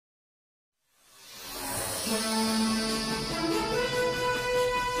La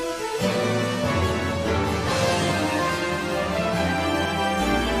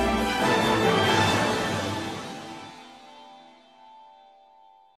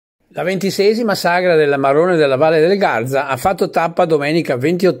 26esima sagra della Marrone della Valle del Garza ha fatto tappa domenica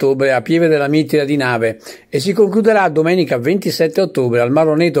 20 ottobre a Pieve della Mitila di Nave e si concluderà domenica 27 ottobre al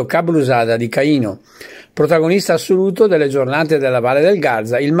Marroneto Cablusada di Caino. Protagonista assoluto delle giornate della Valle del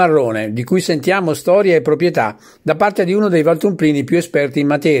Garza, il Marrone, di cui sentiamo storia e proprietà da parte di uno dei valtrumpini più esperti in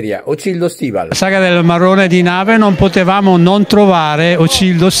materia, Ocildo Stival. La saga del Marrone di Nave non potevamo non trovare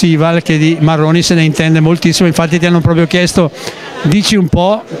Ocildo Stival, che di marroni se ne intende moltissimo, infatti ti hanno proprio chiesto: dici un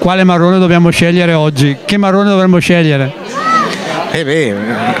po' quale marrone dobbiamo scegliere oggi, che marrone dovremmo scegliere?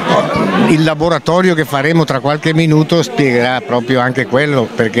 Il laboratorio che faremo tra qualche minuto spiegherà proprio anche quello,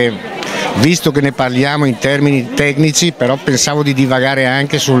 perché visto che ne parliamo in termini tecnici, però pensavo di divagare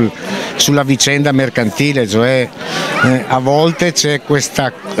anche sulla vicenda mercantile, cioè a volte c'è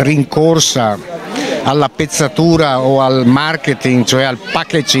questa rincorsa alla pezzatura o al marketing, cioè al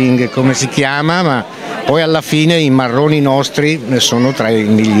packaging come si chiama, ma poi alla fine i marroni nostri sono tra i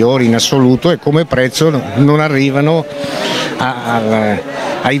migliori in assoluto e come prezzo non arrivano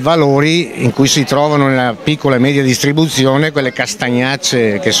ai valori in cui si trovano nella piccola e media distribuzione quelle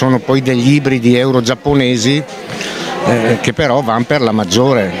castagnacce che sono poi degli ibridi euro-giapponesi che però vanno per la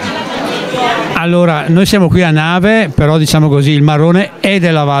maggiore. Allora, noi siamo qui a Nave, però diciamo così, il marrone è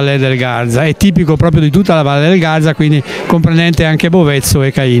della Valle del Garza, è tipico proprio di tutta la Valle del Garza, quindi comprendente anche Bovezzo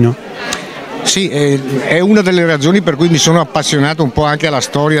e Caino. Sì, è una delle ragioni per cui mi sono appassionato un po' anche alla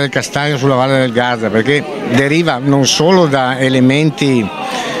storia del castagno sulla Valle del Garza, perché deriva non solo da elementi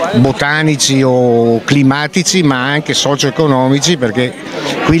botanici o climatici ma anche socio-economici, perché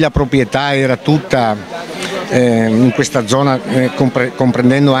qui la proprietà era tutta in questa zona,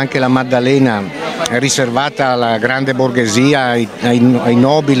 comprendendo anche la Maddalena, riservata alla grande borghesia, ai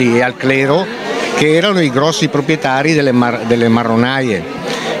nobili e al clero, che erano i grossi proprietari delle marronaie,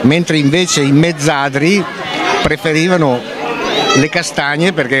 mentre invece i mezzadri preferivano le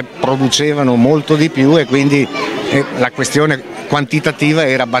castagne perché producevano molto di più e quindi la questione quantitativa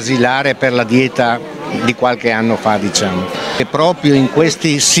era basilare per la dieta di qualche anno fa, diciamo. E proprio in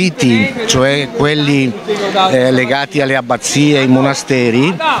questi siti, cioè quelli legati alle abbazie e ai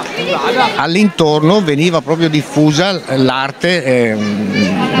monasteri, all'intorno veniva proprio diffusa l'arte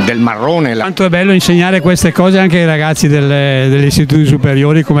del marrone. Quanto è bello insegnare queste cose anche ai ragazzi degli istituti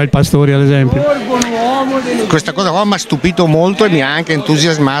superiori come il Pastori ad esempio. Questa cosa qua mi ha stupito molto e mi ha anche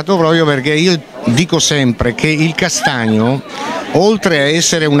entusiasmato, proprio perché io dico sempre che il castagno, oltre a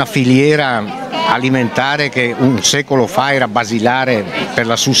essere una filiera alimentare che un secolo fa era basilare per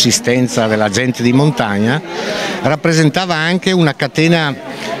la sussistenza della gente di montagna, rappresentava anche una catena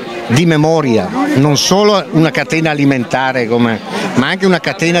di memoria, non solo una catena alimentare ma anche una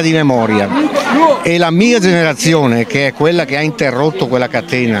catena di memoria, e la mia generazione, che è quella che ha interrotto quella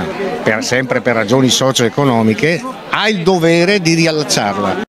catena sempre per ragioni socio-economiche, ha il dovere di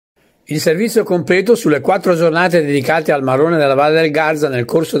riallacciarla. Il servizio completo sulle 4 giornate dedicate al Marrone della Valle del Garza nel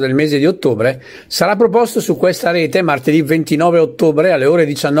corso del mese di ottobre sarà proposto su questa rete martedì 29 ottobre alle ore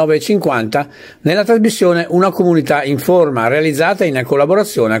 19:50 nella trasmissione Una comunità in forma, realizzata in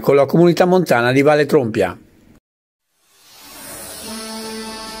collaborazione con la comunità montana di Valle Trompia.